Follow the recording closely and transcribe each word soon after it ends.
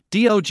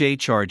DOJ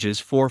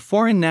charges 4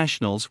 foreign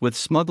nationals with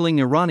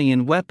smuggling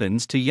Iranian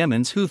weapons to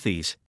Yemen's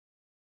Houthis.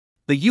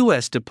 The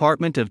U.S.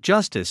 Department of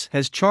Justice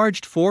has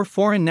charged 4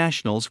 foreign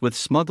nationals with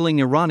smuggling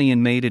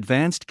Iranian-made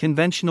advanced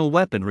conventional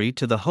weaponry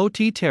to the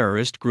Houthi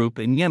terrorist group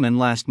in Yemen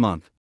last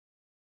month.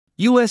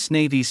 U.S.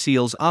 Navy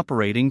SEALs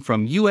operating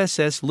from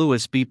USS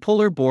Louis B.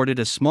 Puller boarded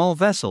a small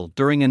vessel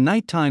during a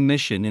nighttime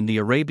mission in the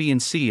Arabian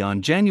Sea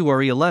on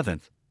January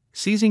 11,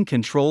 seizing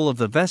control of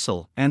the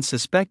vessel and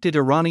suspected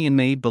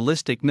Iranian-made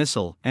ballistic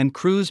missile and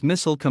cruise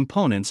missile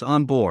components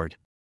on board.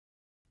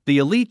 The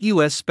elite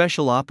U.S.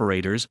 special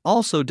operators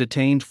also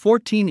detained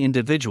 14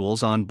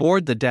 individuals on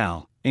board the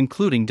dhow,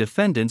 including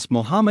defendants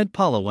Mohammed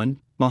Pahlawan,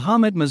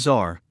 Mohammed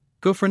Mazar,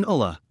 Ghufran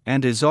Ullah,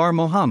 and Izar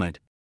Mohammed.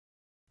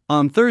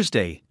 On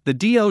Thursday, the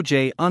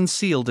DOJ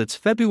unsealed its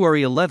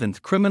February 11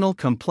 criminal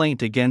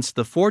complaint against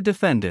the 4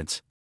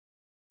 defendants.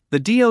 The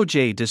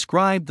DOJ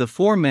described the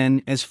 4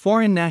 men as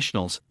foreign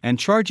nationals, and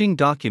charging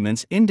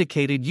documents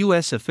indicated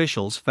U.S.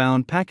 officials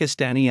found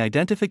Pakistani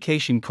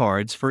identification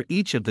cards for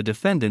each of the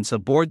defendants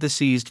aboard the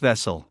seized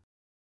vessel.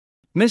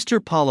 Mr.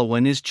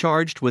 Pahlawan is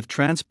charged with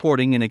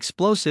transporting an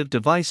explosive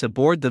device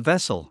aboard the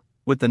vessel,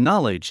 with the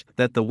knowledge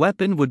that the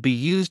weapon would be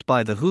used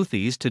by the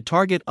Houthis to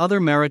target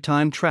other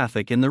maritime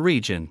traffic in the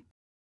region.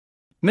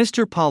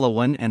 Mr.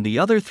 Pahlawan and the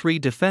other 3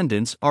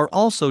 defendants are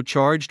also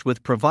charged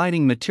with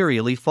providing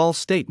materially false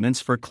statements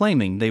for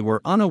claiming they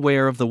were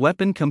unaware of the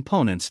weapon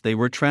components they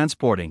were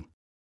transporting.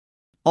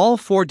 All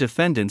 4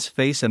 defendants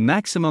face a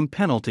maximum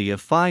penalty of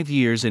 5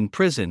 years in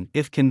prison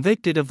if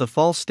convicted of the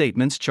false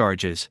statements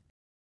charges.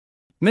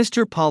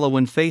 Mr.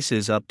 Pahlawan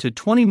faces up to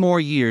 20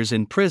 more years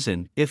in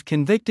prison if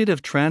convicted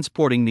of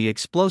transporting the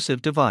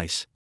explosive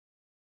device.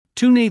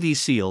 2 Navy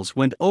SEALs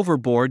went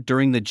overboard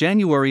during the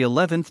January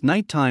 11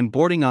 nighttime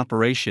boarding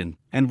operation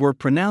and were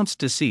pronounced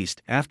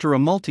deceased after a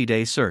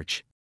multi-day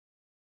search.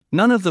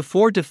 None of the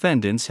 4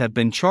 defendants have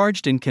been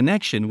charged in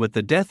connection with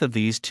the death of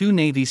these 2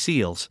 Navy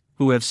SEALs,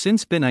 who have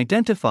since been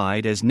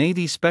identified as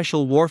Navy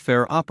Special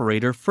Warfare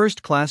Operator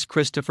First Class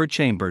Christopher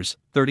Chambers,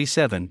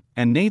 37,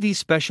 and Navy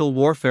Special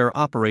Warfare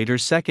Operator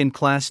Second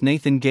Class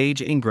Nathan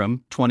Gage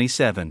Ingram,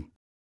 27.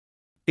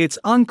 It's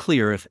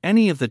unclear if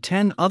any of the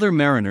 10 other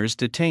mariners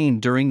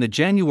detained during the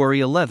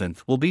January 11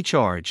 will be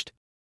charged.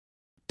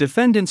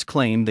 Defendants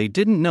claim they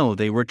didn't know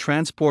they were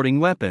transporting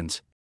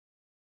weapons.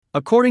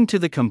 According to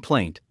the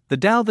complaint, the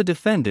dhow the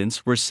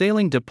defendants were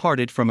sailing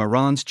departed from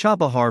Iran's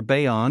Chabahar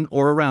Bay on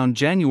or around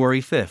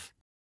January 5.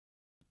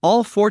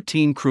 All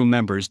 14 crew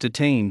members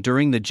detained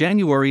during the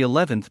January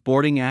 11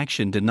 boarding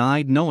action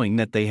denied knowing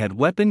that they had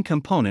weapon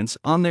components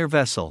on their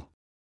vessel.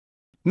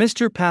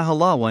 Mr.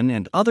 Pahlawan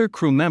and other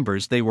crew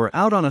members they were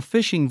out on a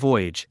fishing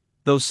voyage,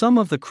 though some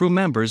of the crew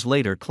members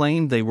later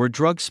claimed they were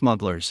drug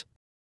smugglers.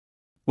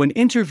 When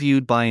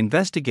interviewed by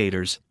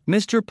investigators,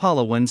 Mr.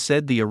 Pahlawan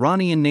said the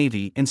Iranian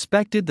Navy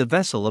inspected the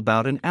vessel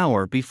about an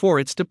hour before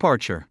its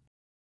departure.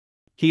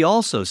 He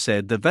also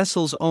said the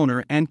vessel's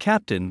owner and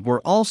captain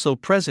were also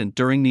present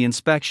during the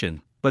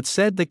inspection, but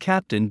said the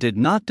captain did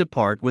not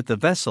depart with the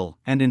vessel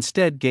and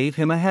instead gave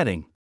him a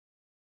heading.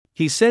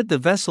 He said the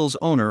vessel's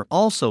owner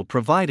also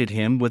provided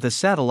him with a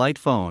satellite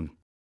phone.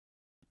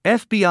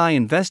 FBI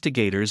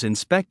investigators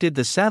inspected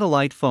the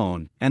satellite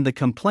phone, and the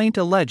complaint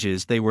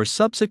alleges they were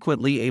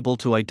subsequently able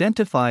to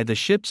identify the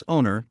ship's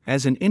owner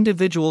as an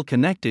individual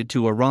connected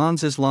to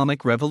Iran's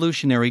Islamic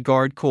Revolutionary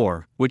Guard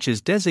Corps, which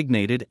is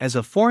designated as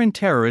a foreign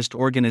terrorist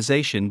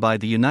organization by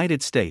the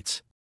United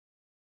States.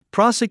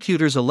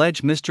 Prosecutors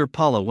allege Mr.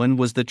 Pahlawan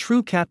was the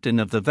true captain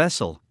of the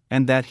vessel,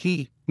 and that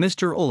he,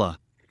 Mr. Ullah,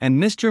 and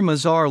Mr.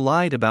 Mazar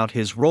lied about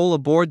his role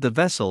aboard the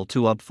vessel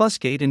to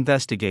obfuscate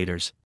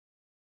investigators.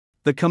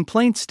 The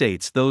complaint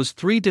states those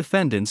 3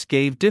 defendants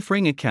gave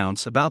differing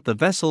accounts about the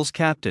vessel's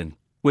captain,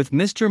 with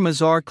Mr.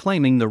 Mazar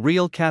claiming the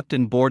real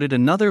captain boarded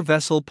another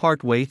vessel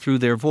partway through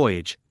their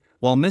voyage,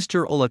 while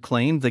Mr. Ullah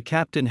claimed the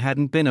captain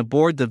hadn't been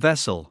aboard the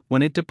vessel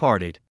when it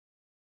departed.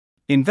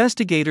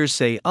 Investigators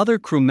say other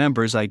crew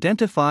members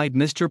identified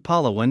Mr.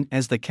 Pahlawan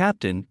as the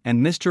captain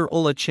and Mr.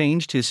 Ullah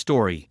changed his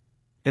story,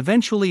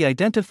 eventually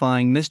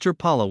identifying Mr.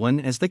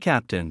 Pahlawan as the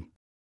captain.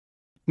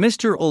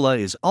 Mr. Ullah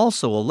is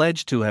also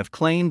alleged to have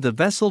claimed the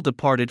vessel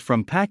departed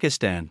from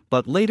Pakistan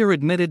but later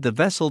admitted the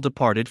vessel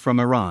departed from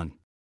Iran.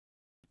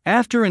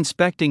 After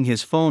inspecting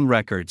his phone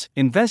records,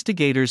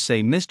 investigators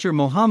say Mr.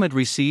 Mohammed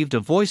received a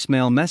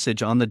voicemail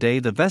message on the day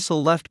the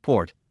vessel left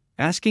port,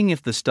 asking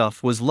if the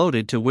stuff was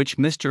loaded, to which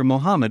Mr.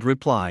 Mohammed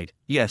replied,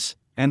 "Yes,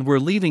 and we're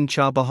leaving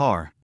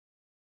Chabahar."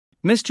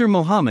 Mr.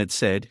 Mohammed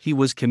said he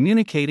was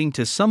communicating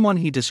to someone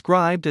he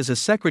described as a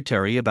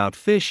secretary about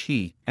fish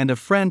he and a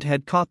friend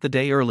had caught the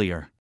day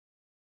earlier.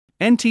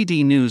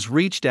 NTD News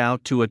reached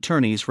out to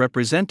attorneys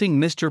representing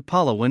Mr.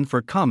 Pahlawan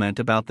for comment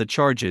about the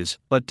charges,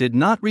 but did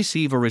not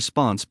receive a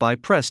response by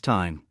press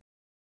time.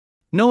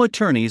 No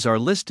attorneys are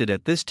listed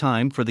at this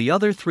time for the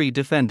other 3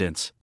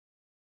 defendants.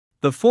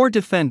 The 4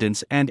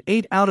 defendants and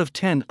 8 out of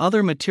 10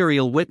 other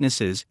material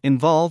witnesses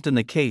involved in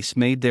the case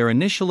made their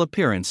initial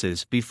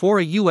appearances before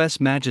a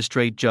U.S.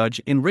 magistrate judge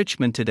in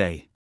Richmond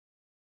today.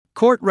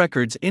 Court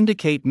records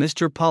indicate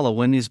Mr.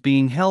 Pahlawan is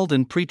being held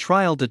in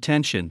pre-trial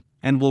detention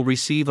and will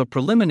receive a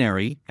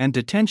preliminary and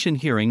detention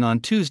hearing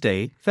on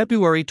Tuesday,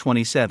 February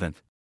 27.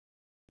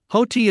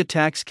 Houthi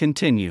attacks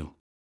continue.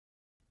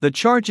 The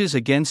charges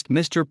against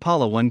Mr.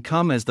 Pahlawan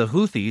come as the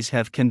Houthis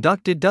have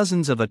conducted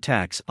dozens of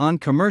attacks on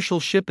commercial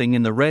shipping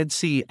in the Red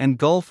Sea and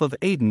Gulf of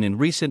Aden in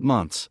recent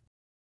months.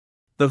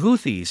 The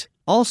Houthis,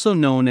 also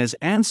known as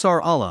Ansar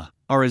Allah,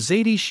 are a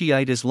Zaidi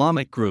Shiite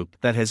Islamic group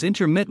that has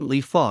intermittently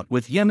fought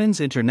with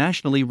Yemen's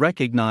internationally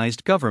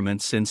recognized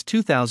government since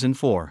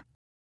 2004.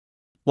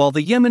 While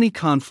the Yemeni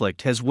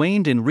conflict has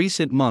waned in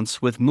recent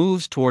months with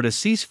moves toward a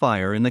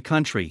ceasefire in the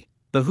country,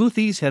 the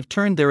Houthis have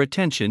turned their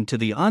attention to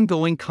the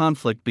ongoing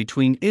conflict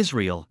between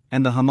Israel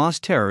and the Hamas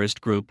terrorist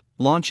group,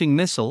 launching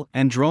missile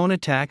and drone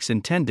attacks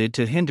intended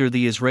to hinder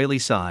the Israeli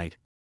side.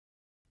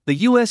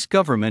 The U.S.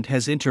 government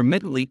has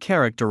intermittently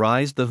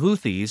characterized the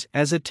Houthis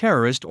as a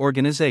terrorist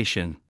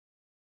organization.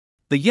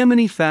 The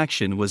Yemeni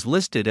faction was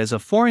listed as a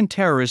foreign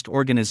terrorist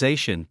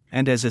organization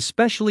and as a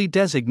specially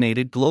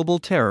designated global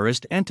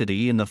terrorist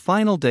entity in the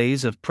final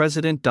days of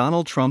President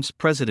Donald Trump's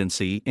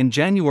presidency in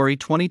January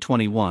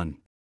 2021.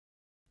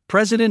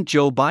 President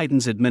Joe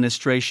Biden's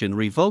administration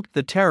revoked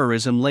the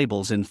terrorism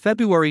labels in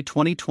February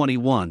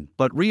 2021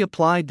 but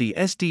reapplied the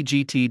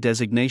SDGT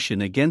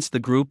designation against the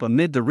group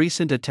amid the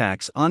recent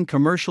attacks on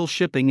commercial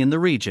shipping in the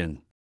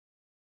region.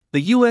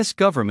 The U.S.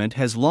 government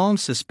has long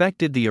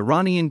suspected the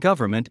Iranian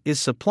government is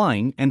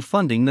supplying and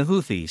funding the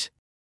Houthis.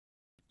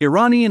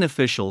 Iranian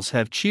officials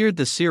have cheered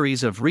the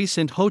series of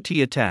recent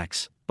Houthi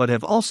attacks, but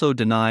have also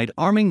denied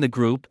arming the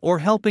group or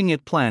helping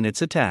it plan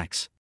its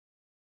attacks.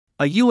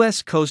 A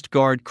U.S. Coast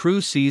Guard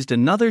crew seized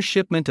another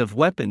shipment of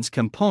weapons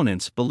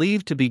components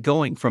believed to be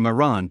going from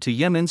Iran to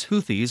Yemen's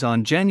Houthis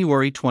on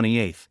January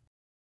 28.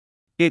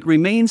 It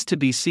remains to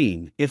be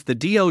seen if the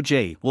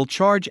DOJ will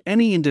charge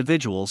any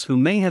individuals who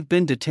may have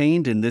been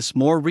detained in this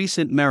more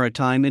recent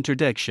maritime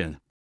interdiction.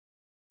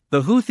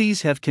 The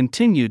Houthis have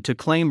continued to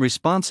claim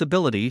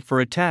responsibility for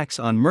attacks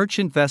on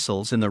merchant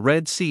vessels in the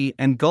Red Sea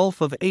and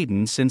Gulf of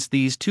Aden since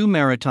these two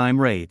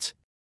maritime raids.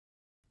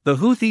 The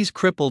Houthis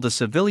crippled a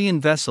civilian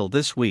vessel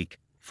this week,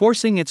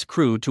 forcing its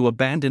crew to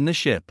abandon the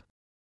ship.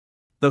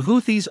 The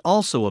Houthis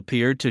also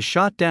appeared to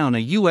shot down a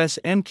U.S.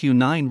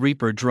 MQ-9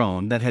 Reaper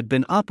drone that had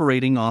been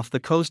operating off the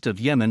coast of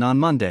Yemen on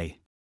Monday.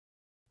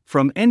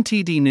 From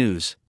NTD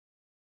News.